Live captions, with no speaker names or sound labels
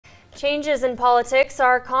Changes in politics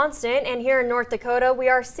are constant, and here in North Dakota, we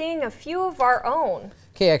are seeing a few of our own.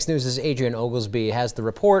 KX News' Adrian Oglesby has the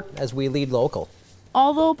report as we lead local.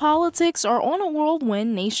 Although politics are on a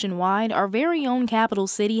whirlwind nationwide, our very own capital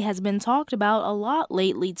city has been talked about a lot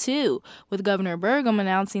lately too. With Governor Burgum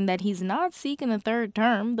announcing that he's not seeking a third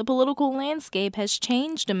term, the political landscape has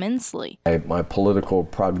changed immensely. My political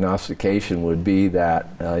prognostication would be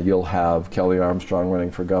that you'll have Kelly Armstrong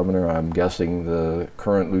running for governor. I'm guessing the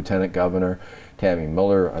current lieutenant governor, Tammy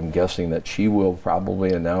Miller, I'm guessing that she will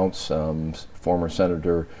probably announce former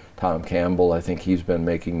Senator Tom Campbell. I think he's been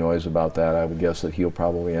making noise about that. I would guess that he'll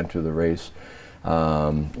probably enter the race.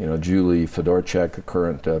 Julie Fedorchak, the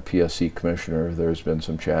current PSC commissioner, there's been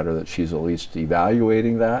some chatter that she's at least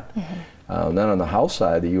evaluating that. Then on the House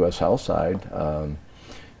side, the U.S. House side,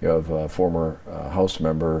 you have former House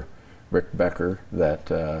member Rick Becker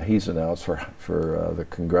that he's announced for the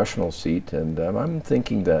congressional seat, and I'm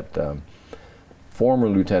thinking that former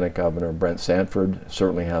Lieutenant Governor Brent Sanford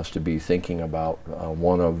certainly has to be thinking about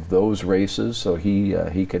one of those races, so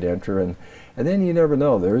he could enter, and then you never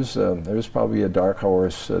know. There's probably a dark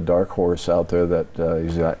horse out there that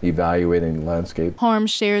is evaluating the landscape.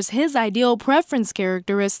 Harms shares his ideal preference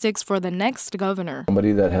characteristics for the next governor.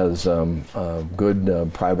 Somebody that has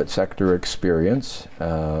good private sector experience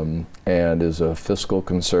and is a fiscal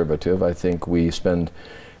conservative. I think we spend.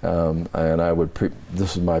 And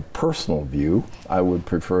this is my personal view, I would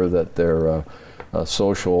prefer that they're a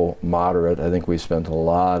social moderate. I think we spent a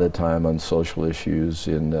lot of time on social issues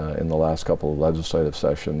in the last couple of legislative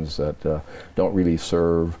sessions that don't really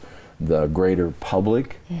serve the greater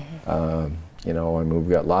public. We've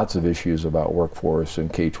got lots of issues about workforce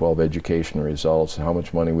and K-12 education results, how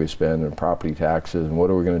much money we spend on property taxes, and what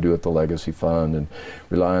are we going to do with the legacy fund, and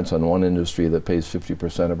reliance on one industry that pays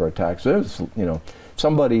 50% of our taxes.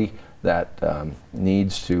 Somebody that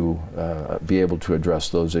needs to be able to address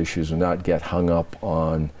those issues and not get hung up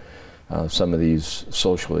on some of these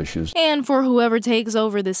social issues. And for whoever takes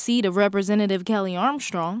over the seat of Representative Kelly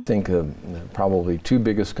Armstrong, I think probably two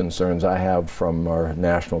biggest concerns I have from our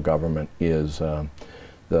national government is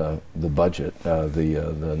the budget,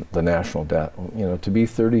 the national debt. To be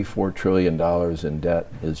 $34 trillion in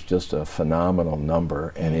debt is just a phenomenal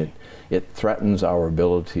number, and it threatens our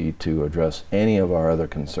ability to address any of our other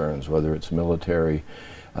concerns, whether it's military,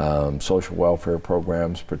 social welfare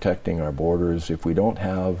programs, protecting our borders. If we don't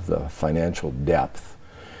have the financial depth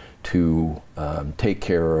to take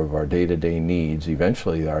care of our day-to-day needs,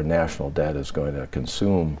 eventually our national debt is going to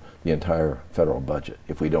consume the entire federal budget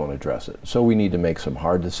if we don't address it. So we need to make some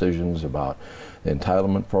hard decisions about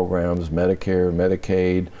entitlement programs, Medicare,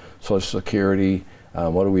 Medicaid, Social Security,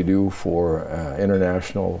 what do we do for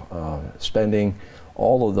international spending.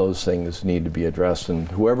 All of those things need to be addressed, and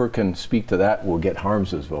whoever can speak to that will get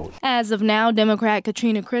Harms's vote. As of now, Democrat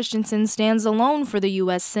Katrina Christensen stands alone for the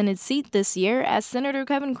U.S. Senate seat this year, as Senator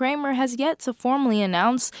Kevin Cramer has yet to formally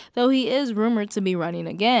announce, though he is rumored to be running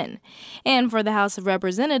again. And for the House of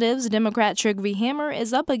Representatives, Democrat Trygve Hammer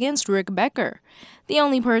is up against Rick Becker. The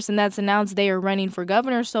only person that's announced they are running for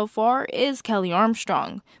governor so far is Kelly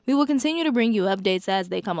Armstrong. We will continue to bring you updates as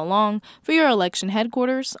they come along. For your election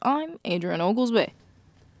headquarters, I'm Adrian Oglesby.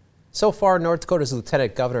 So far, North Dakota's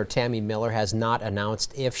Lieutenant Governor Tammy Miller has not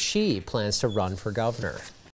announced if she plans to run for governor.